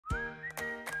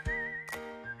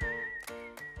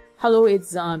Hello,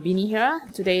 it's Beanie here.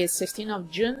 Today is 16th of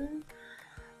June.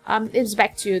 It's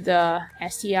back to the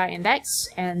STI index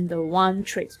and the one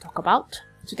trade to talk about.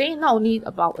 Today, not only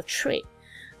about a trade.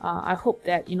 I hope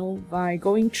that, by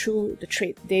going through the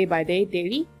trade day by day,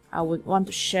 daily, I would want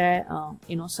to share,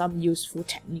 some useful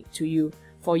technique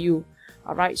for you.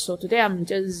 Alright, so today I'm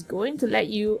just going to let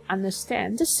you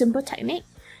understand this simple technique.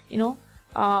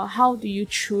 How do you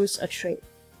choose a trade?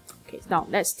 Okay, now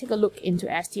let's take a look into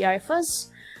STI first.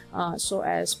 So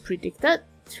as predicted,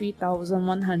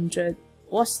 3,100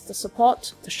 was the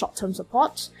support, the short-term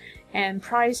support, and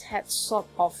price had sort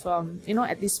of,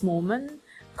 at this moment,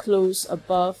 closed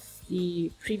above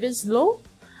the previous low.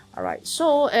 Alright,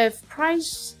 so if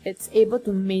price is able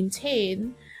to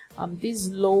maintain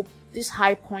this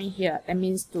high point here, that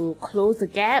means to close the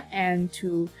gap and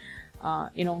to,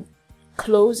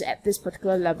 close at this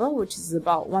particular level, which is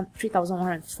about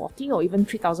 3,140 or even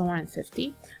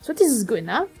 3,150. So this is good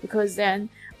enough, because then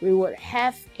we would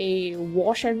have a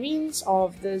wash and rinse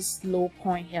of this low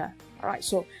point here. Alright,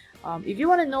 so if you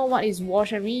want to know what is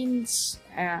wash and rinse,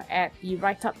 at the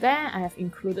right up there, I have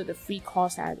included the free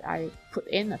course that I put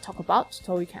in, I talk about,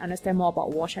 so you can understand more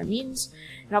about wash and rinse.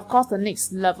 And of course, the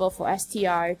next level for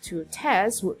STI to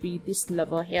test would be this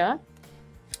level here.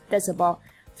 That's about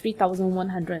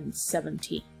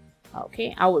 3,170.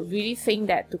 Okay, I would really think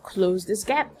that to close this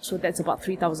gap, so that's about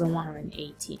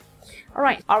 3,180.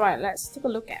 Alright, let's take a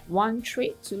look at one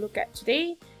trade to look at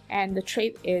today, and the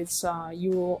trade is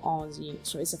Euro Aussie.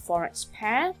 So it's a forex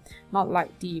pair, not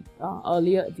like the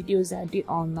earlier videos that I did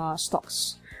on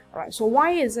stocks. Alright, so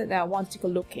why is it that I want to take a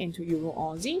look into Euro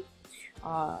Aussie?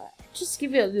 Just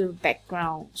give you a little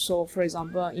background. So for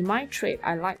example, in my trade,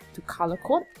 I like to color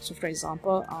code. So for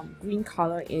example, green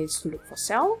color is to look for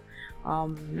sell,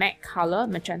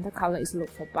 magenta color is to look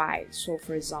for buy. So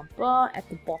for example, at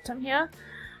the bottom here,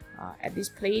 at this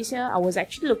place here, I was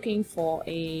actually looking for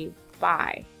a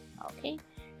buy. Okay,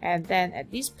 and then at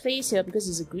this place here, because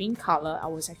it's a green color, I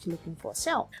was actually looking for a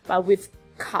sell. But with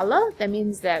color, that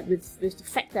means that with the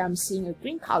fact that I'm seeing a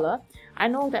green color, I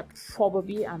know that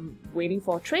probably I'm waiting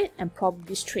for a trade, and probably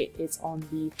this trade is on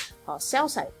the sell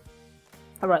side.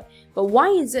 Alright, but why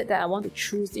is it that I want to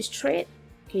choose this trade?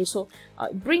 Okay, so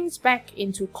it brings back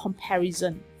into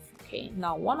comparison. Okay,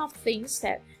 now one of the things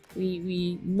that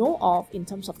we know of in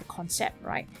terms of the concept,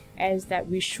 right, is that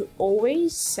we should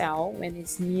always sell when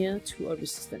it's near to a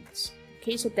resistance.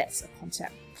 Okay, so that's a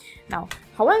concept. Now,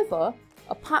 however,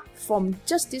 apart from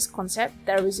just this concept,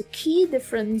 there is a key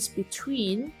difference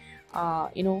between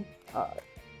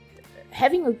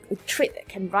having a trade that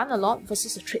can run a lot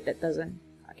versus a trade that doesn't.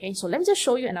 Okay, so let me just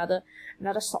show you another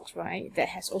stocks, right, that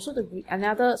has also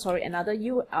another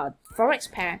forex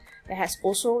pair that has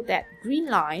also that green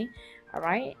line,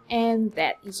 alright, and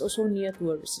that is also near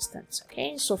to a resistance.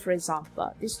 Okay, so for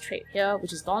example, this trade here,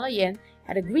 which is dollar yen,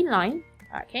 had a green line.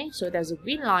 Okay, so there's a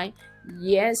green line.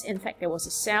 Yes, in fact, there was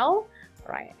a sell,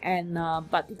 right, and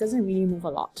but it doesn't really move a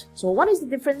lot. So what is the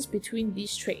difference between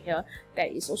this trade here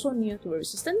that is also near to a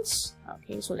resistance?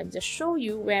 Okay, so let me just show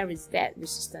you where is that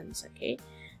resistance. Okay,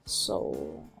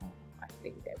 so I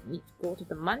think that we need to go to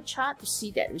the month chart to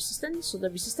see that resistance. So the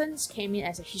resistance came in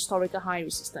as a historical high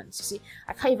resistance. You see,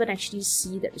 I can't even actually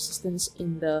see that resistance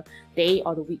in the day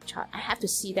or the week chart. I have to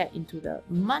see that into the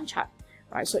month chart,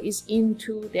 right? So it's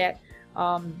into that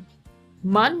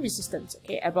month resistance,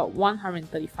 okay, about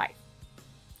 135.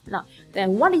 Now,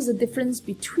 then what is the difference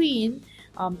between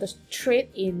the trade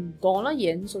in dollar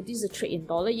yen? So this is a trade in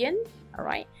dollar yen,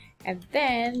 alright, and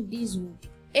then this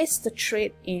is the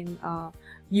trade in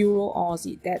Euro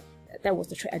Aussie. That was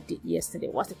the trade I did yesterday.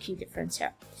 What's the key difference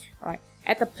here? Alright,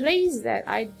 at the place that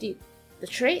I did the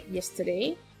trade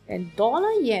yesterday, then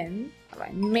dollar yen,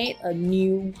 alright, made a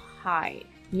new high,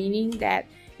 meaning that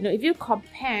if you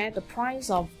compare the price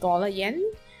of dollar yen,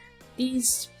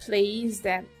 this place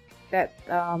that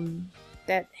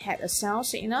had a sell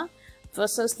signal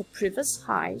versus the previous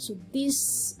high, so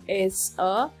this is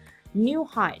a new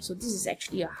high, so this is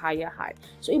actually a higher high.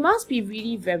 So it must be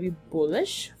really very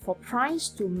bullish for price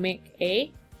to make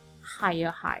a higher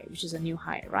high, which is a new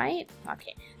high, right?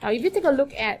 Okay, now if you take a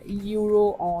look at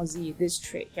Euro Aussie, this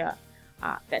trade here,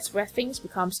 that's where things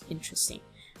becomes interesting,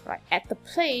 right? At the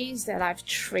place that I've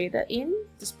traded in,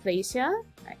 this place here,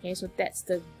 okay, so that's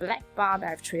the black bar that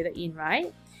I've traded in,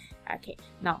 right? Okay,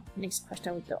 now next question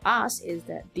I want to ask is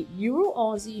that did Euro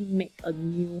Aussie make a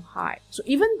new high? So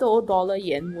even though dollar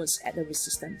yen was at a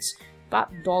resistance, but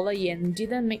dollar yen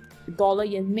make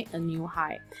a new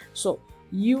high. So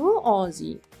Euro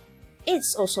Aussie,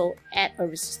 it's also at a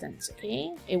resistance.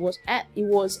 Okay, it was at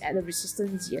a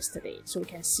resistance yesterday. So we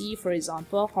can see, for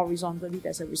example, horizontally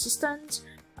there's a resistance,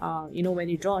 when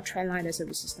you draw a trend line, there's a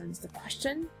resistance. The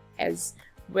question is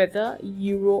whether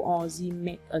Euro Aussie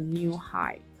make a new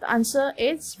high. The answer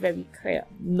is very clear.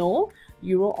 No,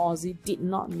 Euro Aussie did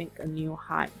not make a new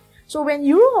high. So when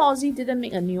Euro Aussie didn't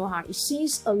make a new high, it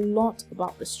says a lot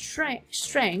about the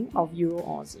strength of Euro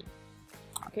Aussie.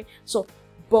 Okay, so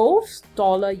both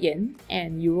dollar yen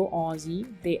and Euro Aussie,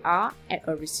 they are at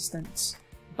a resistance.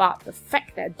 But the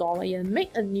fact that dollar yen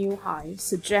make a new high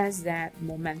suggests that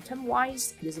momentum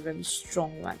wise it is a very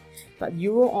strong one. But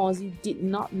Euro Aussie did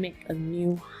not make a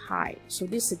new high. So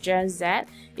this suggests that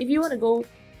if you want to go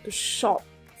to short,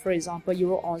 for example,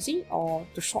 Euro Aussie, or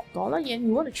to short dollar yen,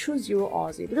 you want to choose Euro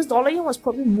Aussie because dollar yen was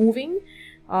probably moving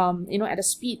at a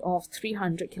speed of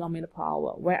 300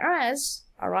 km/h, whereas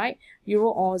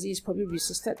Euro Aussie is probably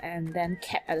resisted and then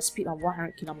kept at a speed of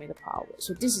 100 km/h.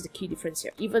 So this is the key difference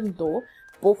here, even though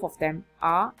both of them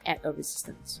are at a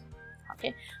resistance.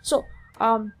 Okay, so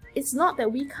it's not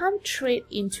that we can't trade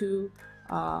into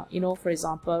for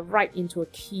example, right into a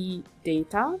key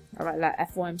data, like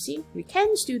FOMC. We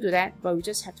can still do that, but we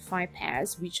just have to find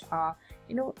pairs which are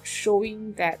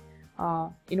showing that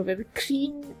very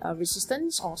clean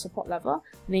resistance or support level.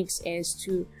 Next is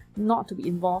to not to be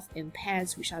involved in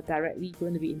pairs which are directly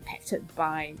going to be impacted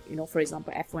by for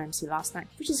example FOMC last night,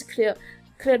 which is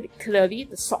clearly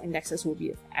the stock indexes will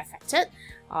be affected.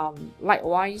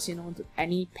 Likewise,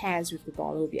 any pairs with the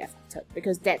dollar will be affected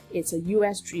because that is a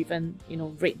US driven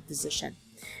rate decision.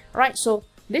 Alright, so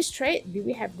this trade, did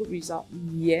we have good result?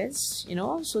 Yes,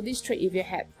 so this trade, if you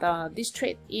had this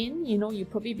trade in, you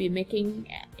probably be making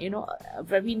a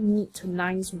very neat,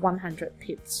 nice 100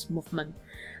 pips movement.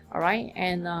 Alright,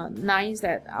 and nice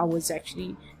that I was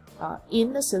actually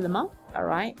in the cinema.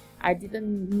 Alright, I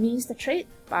didn't miss the trade,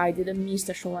 but I didn't miss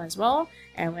the show as well.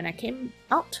 And when I came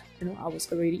out, I was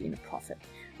already in a profit.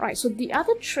 Right, so the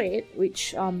other trade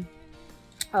which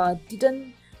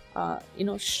didn't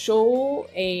show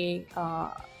a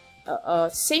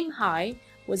same high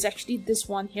was actually this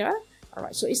one here.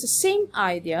 Alright, so it's the same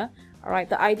idea. Alright,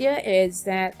 the idea is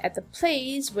that at the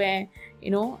place where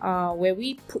where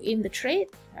we put in the trade,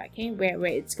 okay, where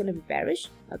it's going to be bearish,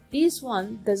 this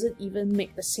one doesn't even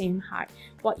make the same high.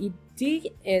 What it did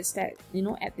is that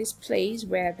at this place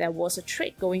where there was a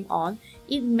trade going on,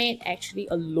 it made actually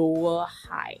a lower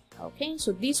high. Okay,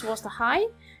 so this was the high.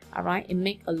 Alright, it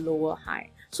made a lower high.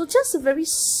 So just a very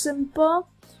simple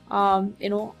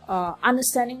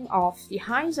understanding of the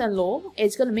highs and low,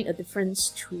 it's going to make a difference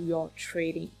to your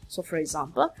trading. So for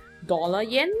example, dollar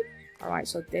yen. Alright,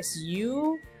 so that's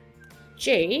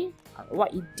UJ.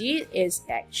 What it did is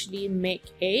actually make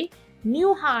a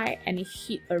new high and it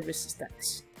hit a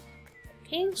resistance.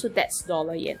 Okay, so that's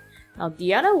dollar yen. Now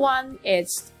the other one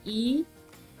is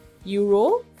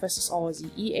Euro versus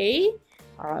Aussie EA.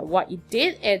 Alright, what it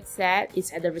did is that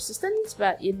it's at the resistance,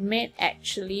 but it made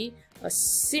actually a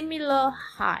similar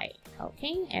high.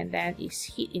 Okay, and then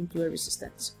it's hit into a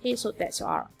resistance. Okay, so that's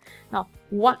R. Now,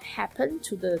 what happened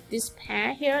to this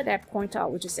pair here that I pointed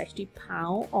out, which is actually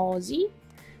Pound Aussie?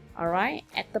 Alright,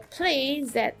 at the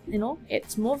place that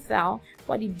it's moved down,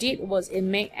 what it did was it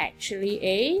made actually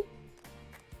a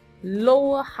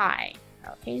lower high.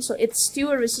 Okay, so it's still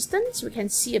a resistance. We can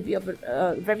see a bit of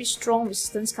a very strong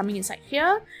resistance coming inside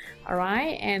here.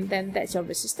 Alright, and then that's your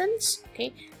resistance.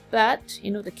 Okay, but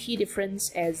the key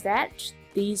difference is that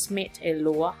these made a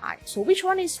lower high. So which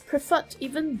one is preferred?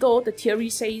 Even though the theory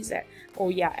says that, oh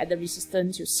yeah, at the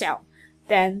resistance you sell,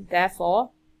 then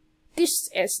therefore this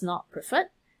is not preferred.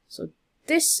 So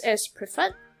this is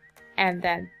preferred, and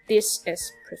then this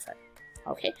is preferred.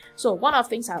 Okay, so one of the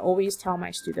things I always tell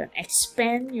my students,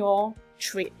 expand your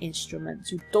trade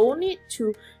instruments. You don't need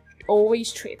to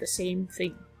always trade the same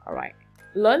thing. Alright,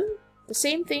 learn the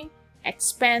same thing,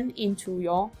 expand into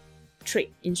your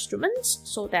trade instruments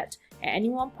so that at any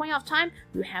one point of time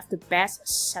you have the best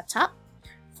setup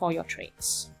for your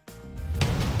trades.